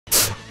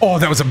Oh,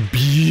 that was a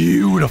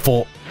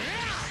beautiful.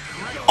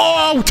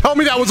 Oh, tell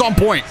me that was on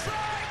point.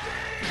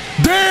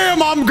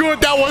 Damn, I'm good.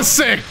 That was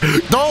sick.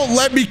 Don't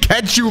let me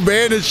catch you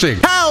vanishing.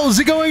 How's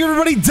it going,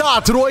 everybody?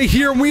 Dotodoya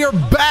here, and we are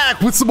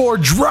back with some more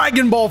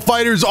Dragon Ball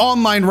Fighterz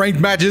online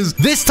ranked matches.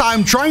 This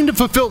time, trying to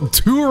fulfill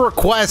 2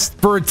 requests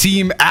for a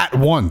team at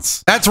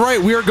once. That's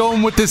right. We are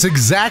going with this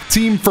exact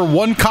team for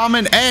 1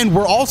 comment, and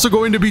we're also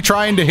going to be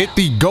trying to hit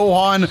the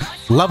Gohan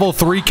level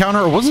 3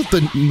 counter. Or was it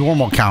the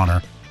normal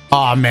counter?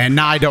 Oh, man.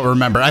 Nah, I don't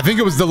remember. I think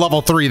it was the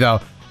level 3,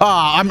 though.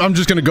 I'm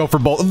just gonna go for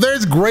both.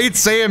 There's Great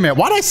Saiyaman.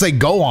 Why did I say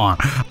Gohan?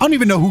 I don't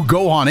even know who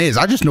Gohan is.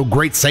 I just know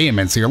Great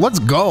Saiyaman's here. Let's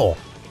go.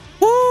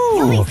 Woo!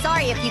 You'll be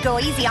sorry if you go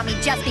easy on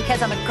me just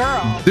because I'm a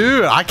girl.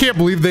 Dude, I can't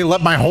believe they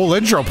let my whole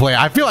intro play.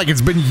 I feel like it's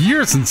been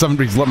years since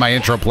somebody's let my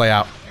intro play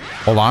out.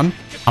 Hold on.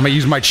 I'm gonna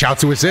use my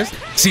Chaozu assist.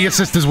 C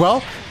assist as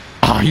well.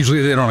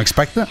 Usually they don't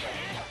expect that.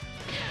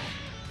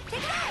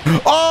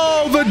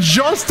 Oh, the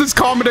justice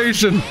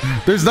combination.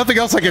 There's nothing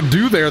else I can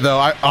do there, though.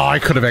 I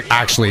could have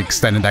actually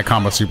extended that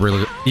combo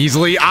super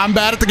easily. I'm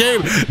bad at the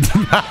game.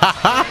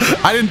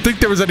 I didn't think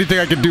there was anything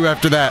I could do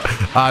after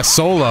that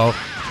solo,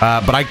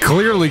 but I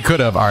clearly could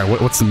have. All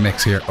right, what's the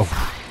mix here?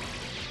 Oh.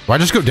 Do I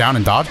just go down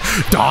and dodge?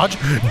 Dodge,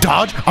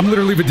 dodge. I'm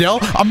literally Videl.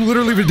 I'm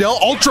literally Videl.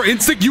 Ultra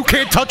instinct. You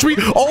can't touch me.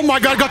 Oh my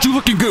God, got you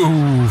looking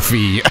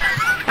goofy.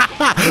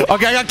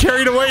 Okay, I got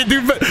carried away,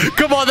 dude. But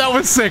come on, that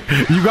was sick.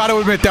 You got to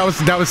admit that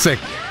was sick.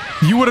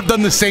 You would have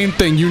done the same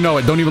thing. You know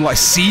it. Don't even lie.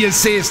 C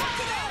assist.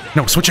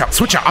 No, switch out.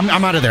 Switch out.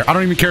 I'm out of there. I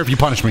don't even care if you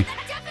punish me.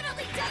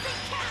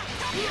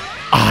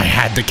 I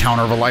had the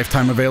counter of a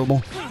lifetime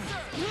available.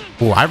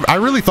 Oh, I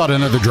really thought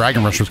another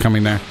Dragon Rush was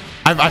coming there.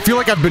 I feel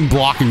like I've been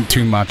blocking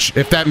too much.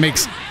 If that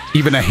makes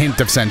even a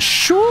hint of sense.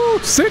 Shoo,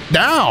 sit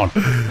down.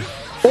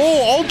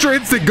 Oh, Ultra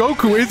Instinct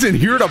Goku isn't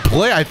here to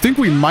play. I think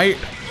we might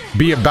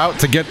be about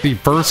to get the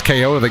first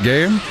KO of the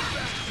game.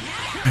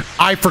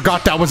 I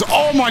forgot that was,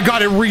 oh my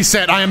God, it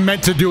reset. I am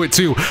meant to do it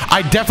too.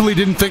 I definitely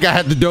didn't think I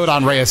had the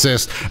Dodon Ray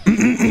assist.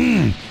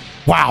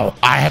 Wow,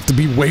 I have to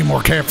be way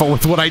more careful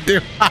with what I do.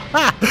 All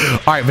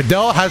right,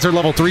 Videl has her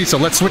level 3, so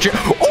let's switch it.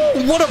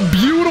 Oh, what a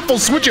beautiful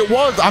switch it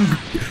was.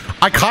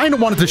 I kind of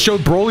wanted to show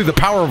Broly the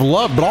power of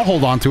love, but I'll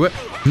hold on to it.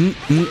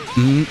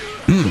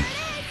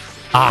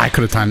 I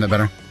could have timed that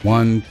better.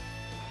 1.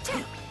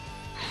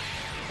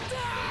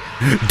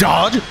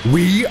 Dodge,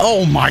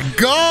 oh my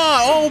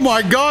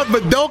God,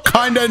 but they're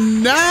kind of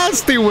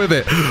nasty with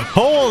it.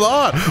 Hold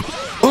on.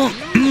 All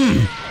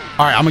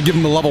right, I'm gonna give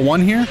him the level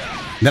 1 here.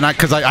 Then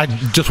because I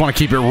just want to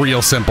keep it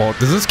real simple.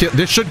 Does this kill?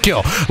 This should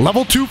kill.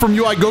 Level 2 from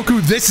UI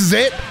Goku. This is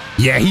it.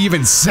 Yeah, he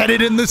even said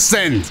it in the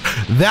sentence.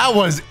 That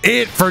was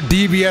it for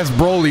Dbfz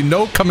Broly.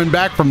 No coming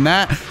back from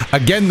that.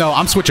 Again, though,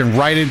 I'm switching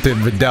right into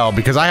Videl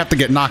because I have to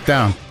get knocked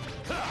down.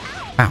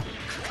 Ow,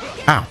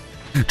 ow.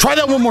 Try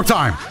that one more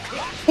time.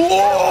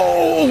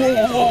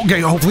 Whoa! Okay,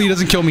 hopefully he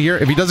doesn't kill me here.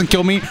 If he doesn't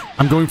kill me,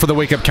 I'm going for the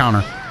wake-up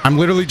counter. I'm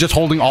literally just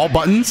holding all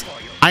buttons.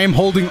 I am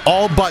holding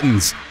all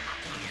buttons.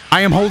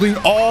 I am holding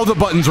all the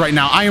buttons right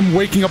now. I am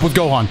waking up with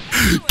Gohan.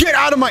 Get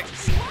out of my...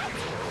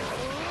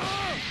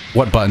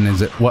 What button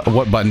is it? What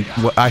button?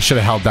 I should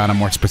have held down a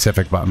more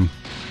specific button.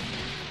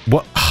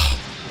 What?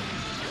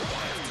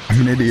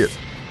 I'm an idiot.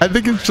 I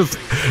think it's just...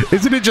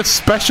 Isn't it just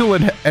special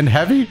and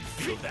heavy?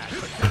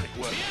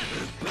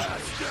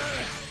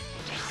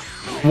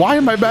 Why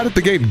am I bad at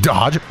the game?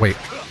 Dodge. Wait.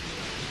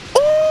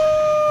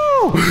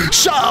 Ooh!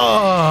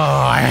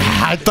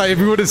 I thought if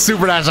you would have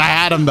super dash, I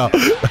had him though.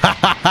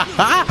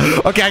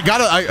 Okay,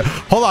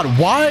 hold on.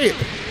 Why?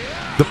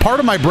 The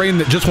part of my brain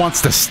that just wants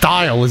to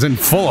style is in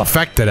full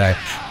effect today.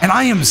 And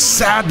I am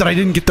sad that I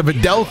didn't get the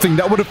Videl thing.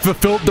 That would have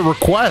fulfilled the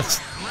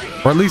request.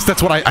 Or at least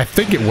that's what I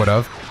think it would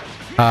have.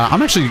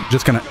 I'm actually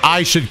just gonna...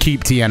 I should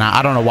keep Tien.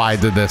 I don't know why I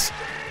did this.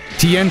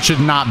 Tien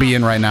should not be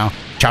in right now.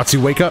 Chaozu,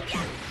 wake up.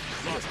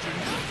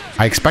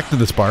 I expected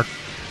the spark.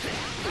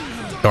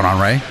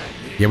 Dodon Ray.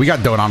 Yeah, we got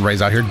Dodon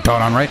Rays out here.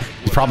 Dodon Ray.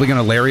 He's probably going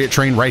to Lariat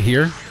train right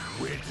here.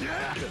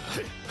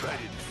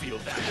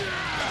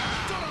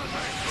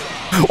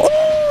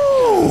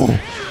 Oh!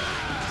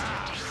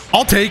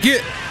 I'll take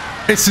it.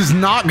 This is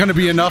not going to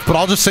be enough, but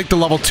I'll just take the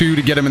level 2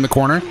 to get him in the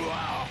corner.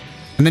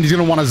 And then he's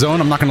going to want a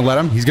zone. I'm not going to let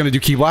him. He's going to do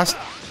Ki Blast.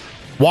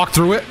 Walk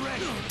through it.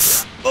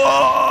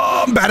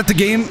 Oh, I'm bad at the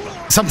game.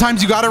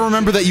 Sometimes you got to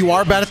remember that you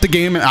are bad at the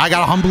game, and I got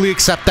to humbly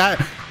accept that.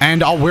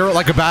 And I'll wear it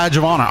like a badge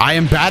of honor. I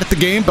am bad at the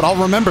game, but I'll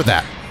remember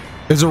that.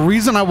 There's a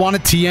reason I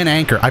wanted Tien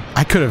anchor.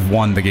 I could have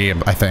won the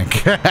game, I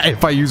think,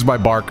 if I used my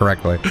bar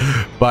correctly.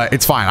 But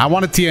it's fine. I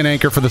wanted Tien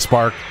anchor for the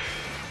spark.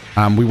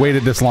 We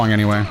waited this long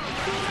anyway.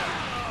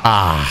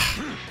 Oh,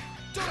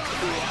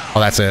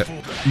 that's it.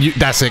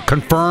 That's it.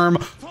 Confirm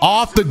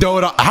off the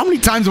Dodon. How many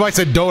times have I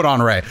said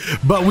Dodon Ray?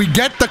 But we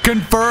get the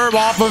confirm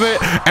off of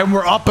it, and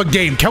we're up a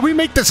game. Can we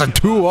make this a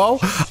 2-0?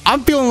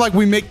 I'm feeling like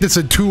we make this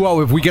a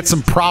 2-0 if we get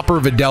some proper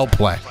Videl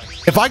play.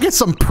 If I get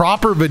some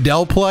proper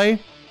Videl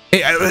play,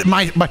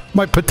 my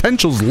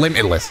potential's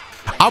limitless.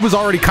 I was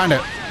already kind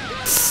of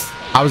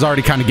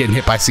getting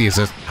hit by C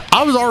assist.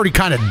 I was already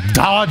kind of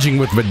dodging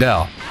with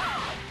Videl.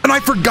 And I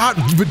forgot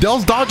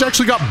Videl's dodge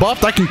actually got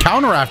buffed. I can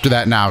counter after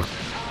that now.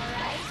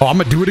 Oh, I'm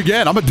gonna do it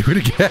again. I'm gonna do it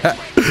again.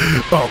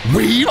 Oh,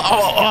 weave.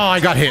 Oh, I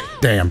got hit.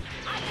 Damn.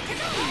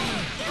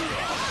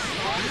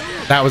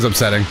 That was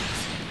upsetting.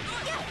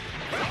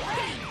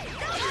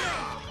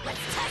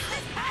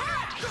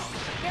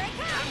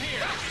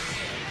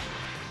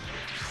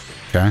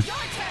 Okay.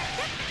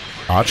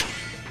 Dodge.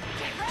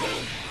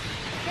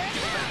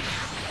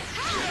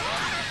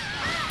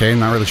 Okay,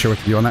 not really sure what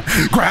to do on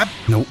that. Grab.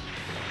 Nope.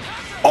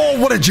 Oh,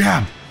 what a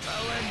jab.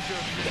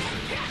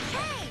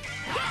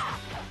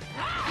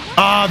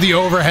 Ah, the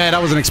overhead. I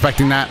wasn't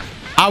expecting that.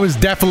 I was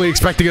definitely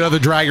expecting another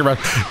Dragon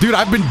Rush. Dude,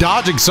 I've been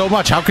dodging so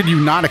much. How could you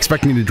not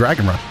expect me to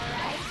Dragon Rush?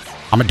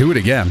 I'm gonna do it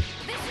again.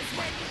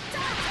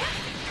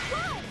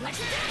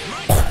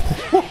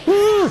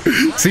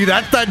 See,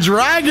 that's that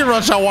Dragon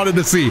Rush I wanted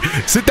to see.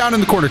 Sit down in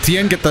the corner.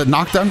 Tien, get the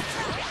knockdown.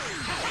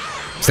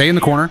 Stay in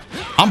the corner.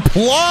 I'm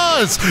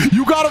plus.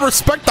 You gotta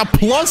respect the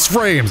plus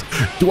frames.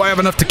 Do I have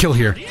enough to kill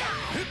here?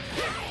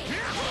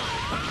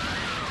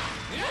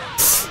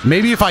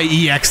 Maybe if I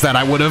EX that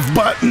I would have,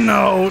 but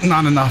no,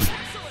 not enough.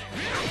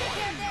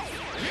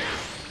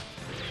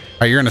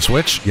 Are you gonna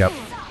switch? Yep.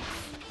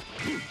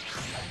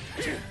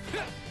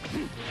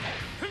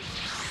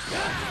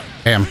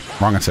 Damn,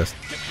 wrong assist.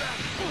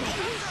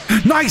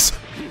 Nice!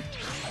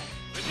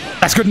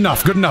 That's good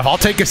enough, good enough. I'll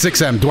take a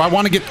 6M. Do I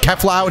want to get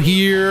Kefla out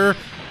here?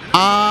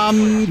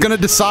 I'm gonna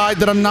decide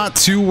that I'm not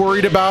too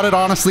worried about it,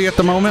 honestly, at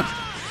the moment.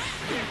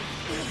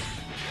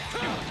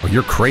 Oh,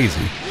 you're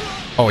crazy.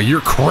 Oh,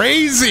 you're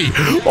crazy!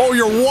 Oh,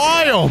 you're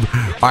wild!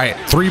 Alright,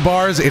 3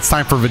 bars. It's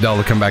time for Videl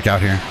to come back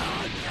out here.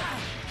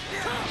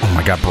 Oh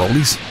my god,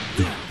 Broly's.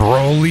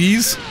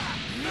 Broly's?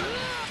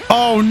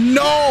 Oh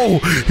no!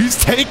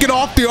 He's taking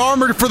off the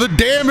armor for the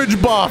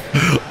damage buff!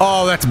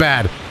 Oh, that's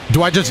bad.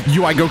 Do I just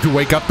UI Goku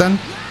wake up then?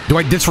 Do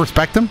I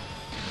disrespect him?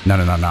 No.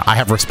 I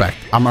have respect.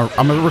 I'm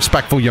a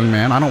respectful young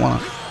man. I don't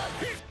want to...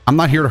 I'm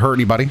not here to hurt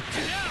anybody.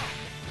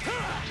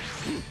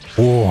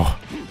 Oh.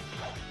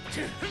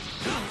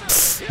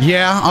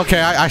 Yeah,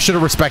 okay, I should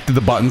have respected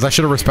the buttons. That's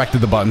UI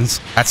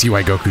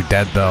Goku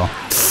dead, though.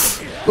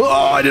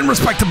 Oh, I didn't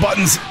respect the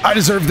buttons. I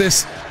deserve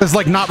this. It's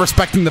like not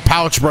respecting the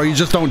pouch, bro. You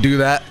just don't do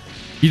that.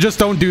 You just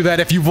don't do that.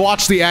 If you've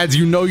watched the ads,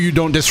 you know you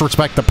don't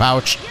disrespect the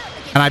pouch.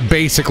 And I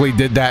basically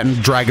did that in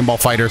Dragon Ball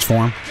Fighterz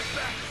form.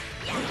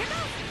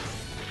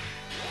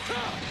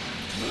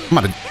 I'm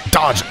gonna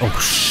dodge.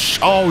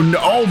 Oh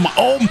no!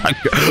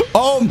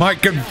 Oh my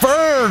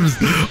confirms.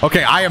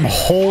 Okay, I am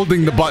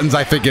holding the buttons.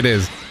 I think it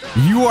is.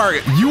 You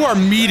are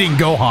meeting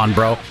Gohan,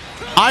 bro.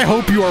 I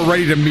hope you are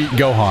ready to meet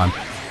Gohan.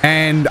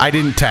 And I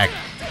didn't tech.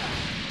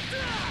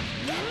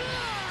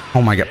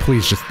 Oh my god!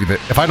 Please just do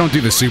that. If I don't do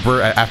the super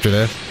after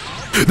this,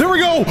 there we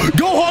go.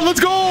 Gohan,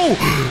 let's go.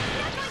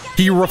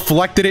 He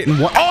reflected it and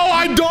what? Oh,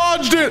 I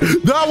dodged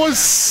it. That was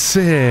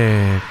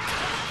sick.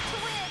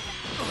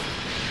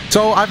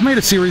 So I've made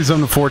a series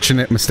of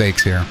unfortunate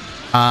mistakes here.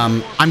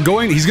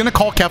 He's gonna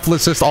call Kefla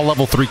assist all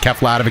level 3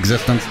 Kefla out of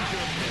existence.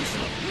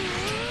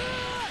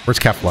 Where's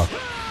Kefla?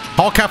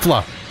 Call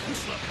Kefla.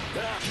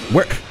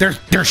 Where?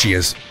 There she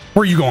is.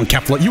 Where are you going,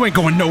 Kefla? You ain't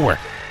going nowhere.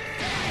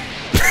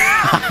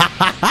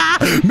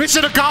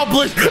 Mission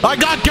accomplished. I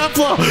got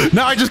Kefla.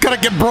 Now I just gotta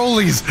get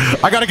Broly's.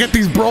 I gotta get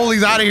these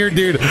Broly's out of here,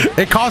 dude.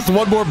 It cost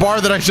 1 more bar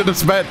that I should have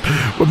spent.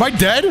 Am I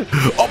dead?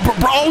 Oh,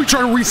 bro, he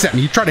tried to reset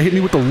me. He tried to hit me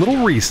with a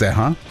little reset,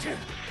 huh?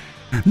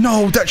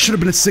 No, that should have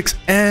been a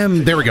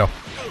 6M. There we go.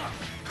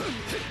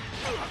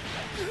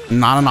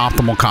 Not an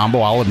optimal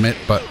combo, I'll admit,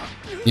 but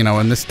you know,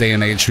 in this day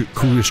and age,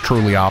 who is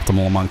truly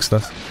optimal amongst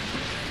us?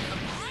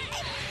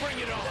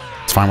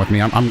 It's fine with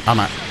me. I'm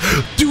at.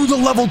 Do the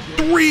level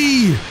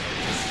 3.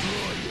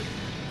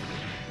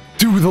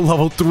 Do the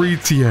level 3,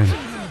 Tien.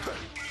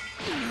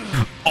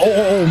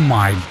 Oh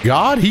my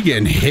god, he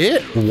getting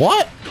hit?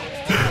 What?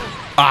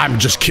 I'm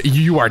just kidding.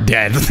 You are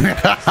dead. 1,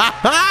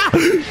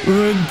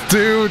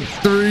 2,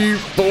 3,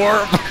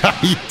 4.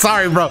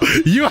 Sorry, bro.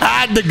 You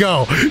had to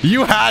go.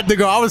 You had to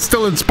go. I was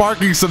still in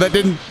sparking, so that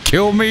didn't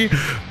kill me.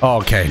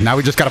 Okay, now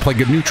we just got to play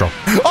good neutral.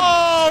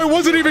 Oh, it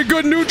wasn't even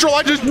good neutral.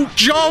 I just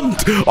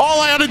jumped.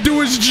 All I had to do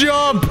was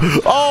jump.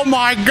 Oh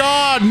my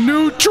god,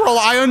 neutral.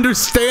 I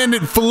understand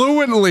it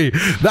fluently.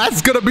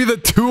 That's going to be the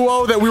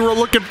 2-0 that we were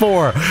looking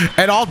for.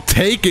 And I'll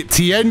take it.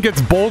 Tien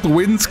gets both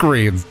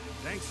windscreens.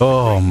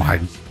 Oh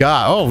my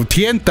god. Oh,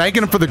 Tien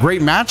thanking him for the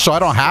great match, so I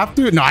don't have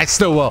to? No, I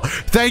still will.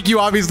 Thank you,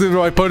 obviously, to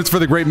my opponents for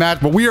the great match,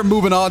 but we are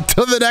moving on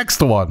to the next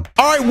one.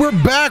 All right, we're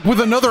back with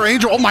another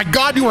Angel. Oh my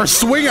god, you are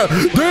swinging.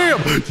 Damn.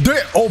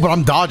 Oh, but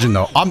I'm dodging,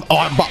 though.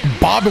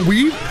 Bob and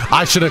weave?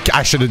 I should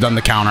have done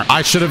the counter.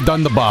 I should have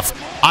done the buff.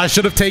 I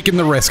should have taken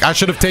the risk.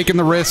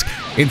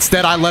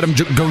 Instead, I let him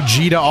go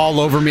Gogeta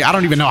all over me. I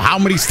don't even know how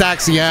many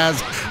stacks he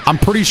has. I'm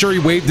pretty sure he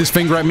waved his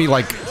finger at me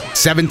like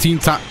 17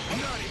 times.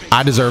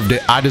 I deserved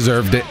it.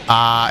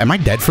 Am I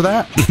dead for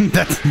that?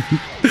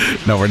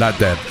 No, we're not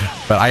dead.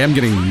 But I am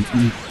getting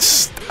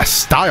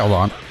styled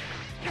on.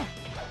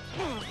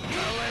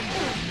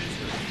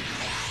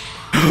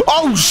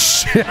 Oh,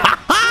 shit.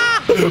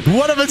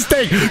 What a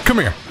mistake. Come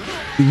here.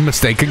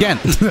 Mistake again.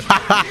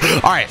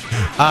 All right.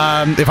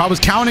 If I was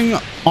counting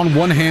on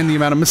one hand the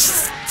amount of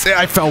mistakes,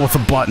 I fell with a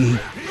button.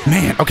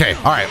 Man. Okay.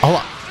 All right. Hold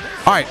on.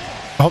 All right.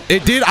 Oh,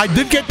 I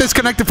did get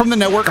disconnected from the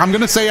network. I'm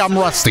going to say I'm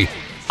rusty.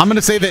 I'm going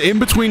to say that in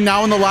between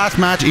now and the last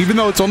match, even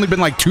though it's only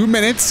been like 2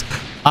 minutes,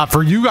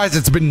 for you guys,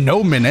 it's been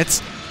no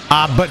minutes.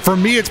 But for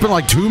me, it's been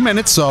like 2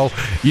 minutes. So,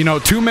 you know,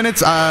 2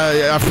 minutes,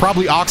 I've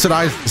probably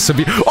oxidized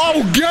severe.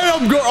 Oh, get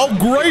him. Oh,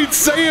 great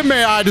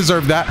Saiyaman. I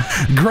deserve that.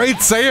 Great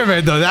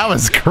Saiyaman, though. That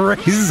was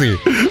crazy.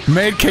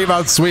 Man came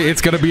out sweet.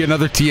 It's going to be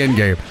another Tien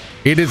game.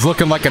 It is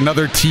looking like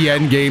another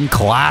Tien game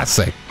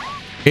classic.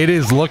 It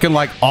is looking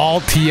like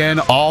all Tien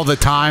all the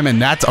time,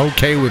 and that's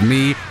okay with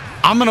me.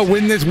 I'm going to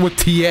win this with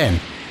Tien.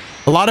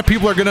 A lot of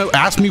people are going to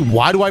ask me,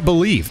 why do I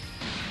believe?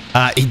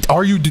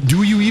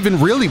 Do you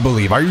even really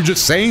believe? Are you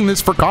just saying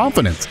this for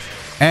confidence?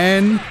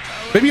 And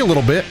maybe a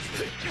little bit.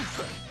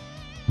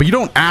 But you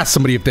don't ask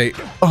somebody if they...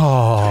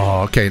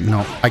 Oh, okay.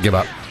 No, I give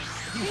up.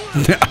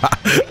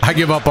 I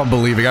give up on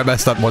believing. I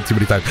messed up one too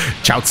many times.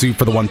 Chaozu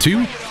for the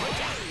 1-2.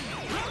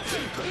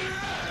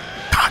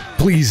 God,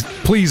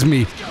 please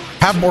me.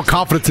 Have more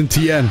confidence in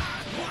Tien.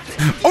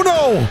 Oh,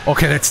 no.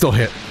 Okay, that still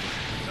hit.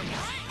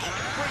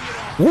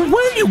 Where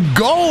are you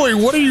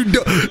going? What are you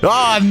doing?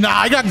 Oh, nah,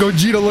 I got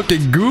Gogeta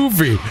looking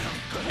goofy.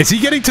 Is he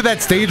getting to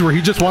that stage where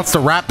he just wants to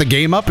wrap the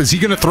game up? Is he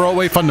going to throw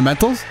away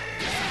fundamentals?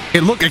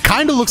 It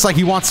kind of looks like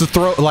he wants to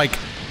throw, like,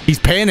 he's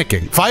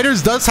panicking.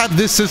 Fighterz does have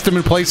this system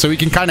in place, so he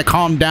can kind of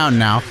calm down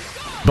now.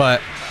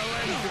 But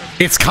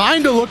it's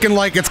kind of looking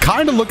like he's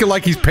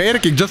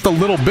panicking just a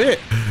little bit.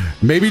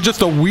 Maybe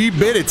just a wee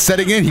bit. It's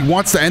setting in. He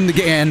wants to end the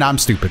game. And I'm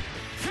stupid.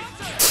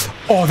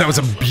 Oh, that was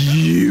a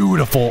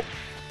beautiful...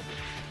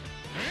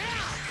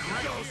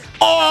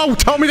 Oh,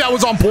 tell me that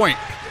was on point.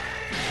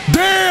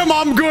 Damn,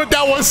 I'm good.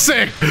 That was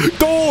sick.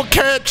 Don't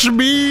catch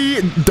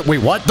me.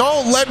 Wait, what?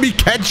 Don't let me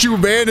catch you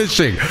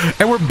vanishing.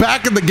 And we're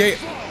back in the game.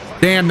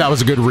 Damn, that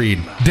was a good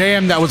read.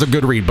 Damn, that was a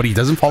good read. But he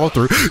doesn't follow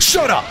through.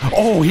 Shut up.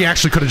 Oh, he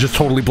actually could have just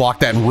totally blocked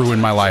that and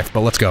ruined my life.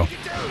 But let's go.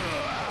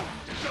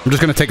 I'm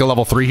just going to take a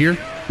level 3 here.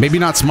 Maybe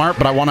not smart,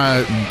 but I want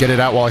to get it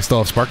out while I still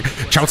have Spark.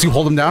 Chaozu,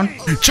 hold him down.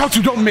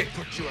 Chaozu, don't make...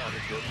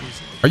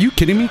 Are you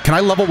kidding me? Can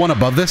I level 1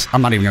 above this?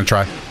 I'm not even going to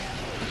try.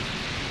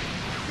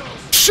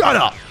 Shut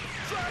up!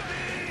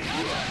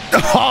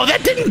 Oh,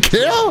 that didn't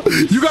kill?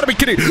 You gotta be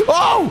kidding.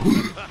 Oh!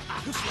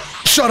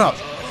 Shut up.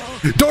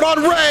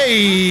 Dodon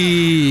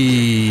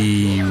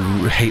Ray!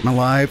 Hate my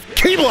life.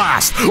 Key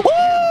Blast! Woo!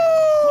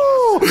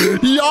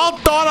 Y'all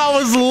thought I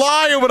was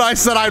lying when I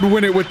said I'd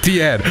win it with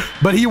Tien.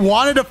 But he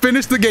wanted to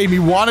finish the game. He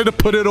wanted to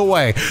put it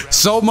away.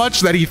 So much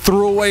that he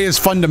threw away his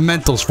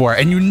fundamentals for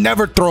it. And you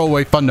never throw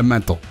away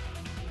fundamental.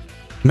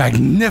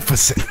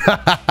 Magnificent.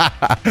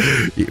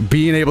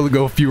 Being able to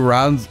go a few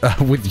rounds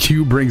with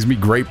you brings me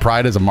great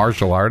pride as a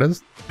martial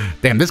artist.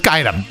 Damn, this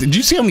guy had a... Did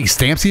you see how many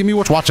stamps he hit me?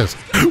 Watch this.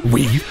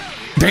 Weave.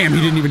 Damn, he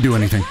didn't even do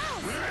anything.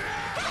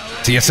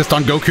 See assist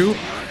on Goku?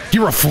 He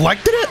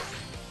reflected it?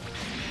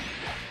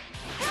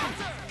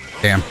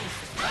 Damn.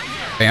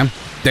 Damn.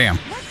 Damn.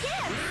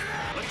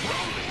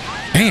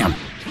 Damn.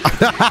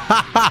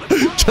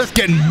 Just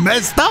getting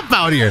messed up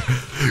out here.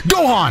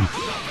 Gohan.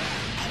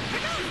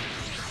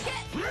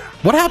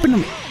 What happened to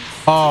me?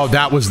 Oh,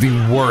 that was the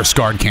worst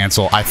guard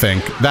cancel, I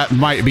think. That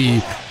might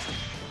be...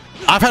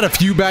 I've had a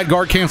few bad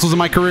guard cancels in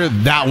my career.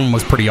 That one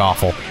was pretty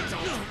awful.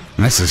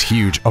 And this is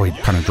huge. Oh, he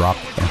kind of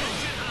dropped there.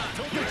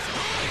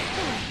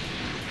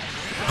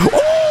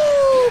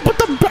 Oh, but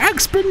the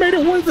backspin made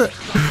it worth it.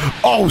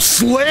 Oh,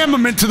 slam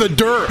him into the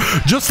dirt.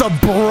 Just a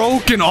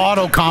broken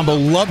auto combo.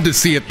 Love to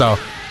see it, though.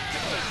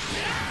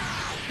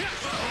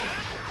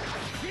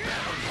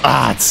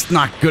 Ah, it's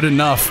not good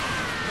enough.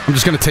 I'm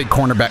just going to take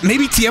cornerback.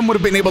 Maybe Tien would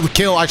have been able to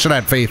kill. I should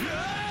have had faith.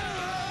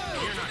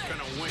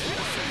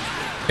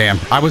 Damn,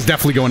 I was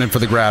definitely going in for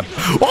the grab.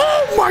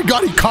 Oh my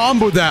god, he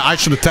comboed that. I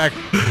should attack.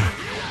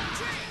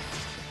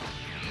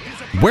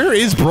 Where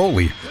is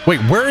Broly? Wait,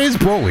 where is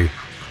Broly?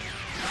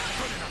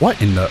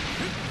 What in the...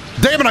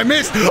 Damn it, I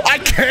missed. I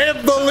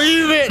can't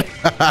believe it.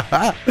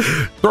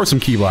 Throw some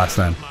Ki Blast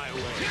then.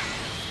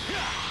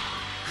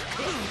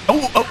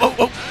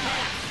 Oh.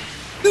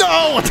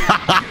 No!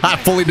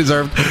 Fully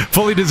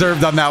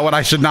deserved on that one.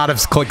 I should not have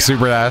clicked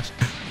Super Dash.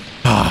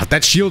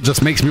 That shield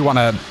just makes me want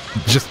to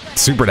just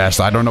Super Dash.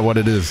 I don't know what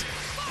it is.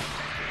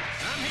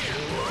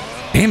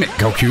 Damn it,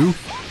 Goku.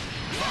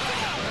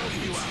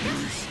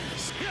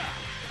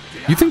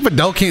 You think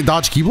Videl can't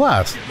dodge Ki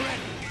Blast?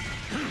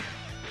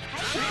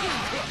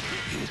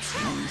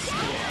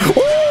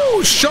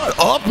 Oh, shut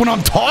up when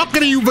I'm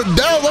talking to you,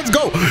 Videl. Let's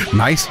go.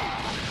 Nice.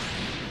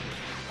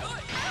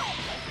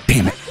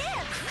 Damn it.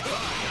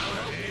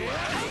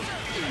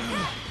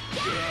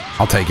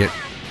 I'll take it.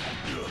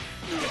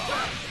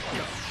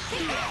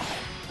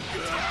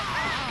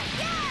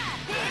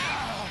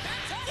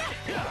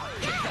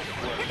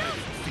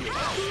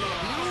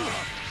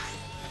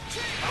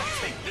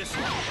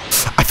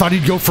 I thought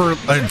he'd go for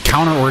a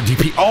counter or a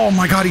DP. Oh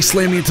my god, he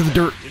slammed me into the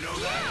dirt.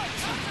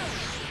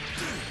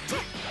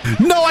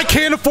 No, I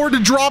can't afford to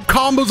drop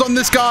combos on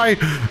this guy,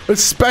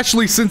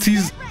 especially since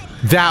he's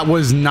That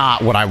was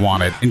not what I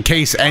wanted. In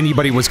case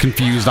anybody was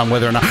confused on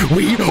whether or not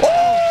we...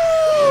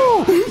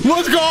 Oh!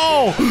 Let's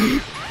go!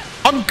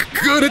 I'm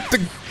good at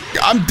the...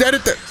 I'm dead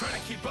at the...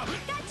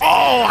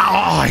 Oh,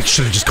 I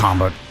should have just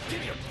comboed.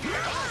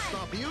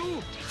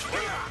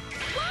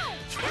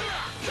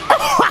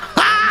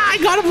 I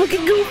got him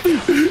looking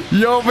goofy.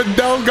 Yo,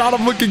 Videl got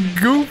him looking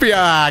goofy.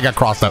 Ah, I got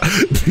crossed up.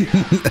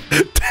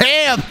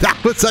 Damn, that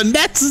was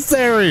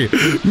unnecessary.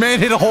 Man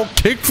hit a whole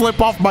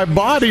kickflip off my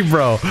body,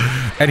 bro.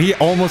 And he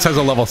almost has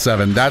a level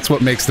 7. That's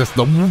what makes this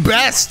the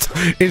best,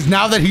 is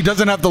now that he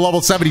doesn't have the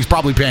level 7, he's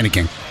probably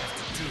panicking.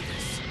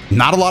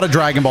 Not a lot of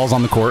Dragon Balls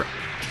on the court.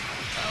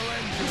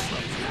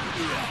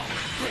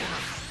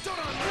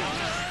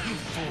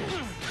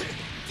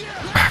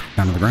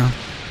 Down to the ground.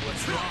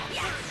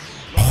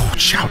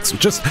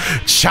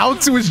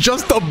 Chaozu is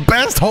just the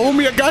best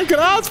homie a guy could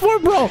ask for,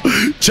 bro.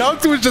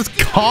 Chaozu is just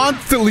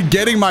constantly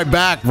getting my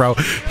back, bro.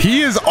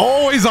 He is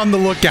always on the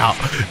lookout.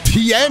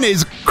 Tien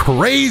is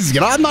crazy,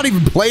 and I'm not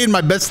even playing my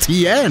best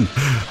Tien.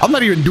 I'm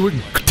not even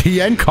doing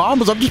Tien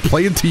combos. I'm just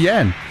playing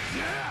Tien.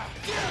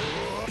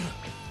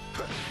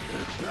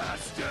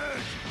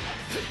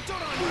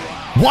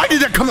 Why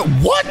did that come in?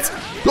 What?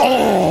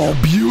 Oh,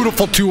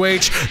 beautiful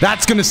 2H.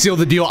 That's going to seal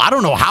the deal. I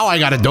don't know how I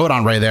got a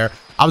Dodon right there.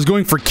 I was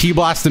going for Ki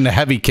Blast and a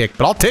heavy kick,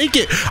 but I'll take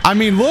it. I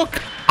mean,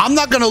 look, I'm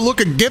not going to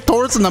look a gift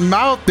horse in the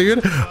mouth, dude.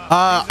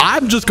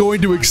 I'm just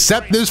going to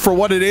accept this for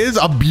what it is.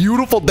 A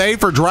beautiful day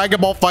for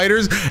Dragon Ball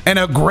Fighterz and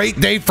a great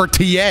day for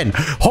Tien.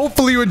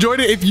 Hopefully you enjoyed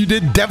it. If you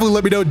did, definitely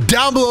let me know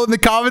down below in the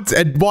comments.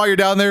 And while you're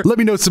down there, let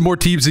me know some more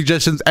team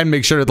suggestions and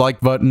make sure to hit the like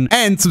button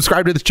and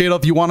subscribe to the channel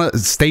if you want to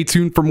stay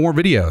tuned for more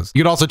videos.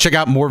 You can also check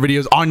out more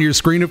videos on your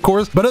screen, of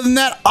course. But other than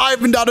that, I've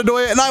been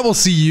Dotodoya, and I will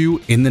see you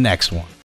in the next one.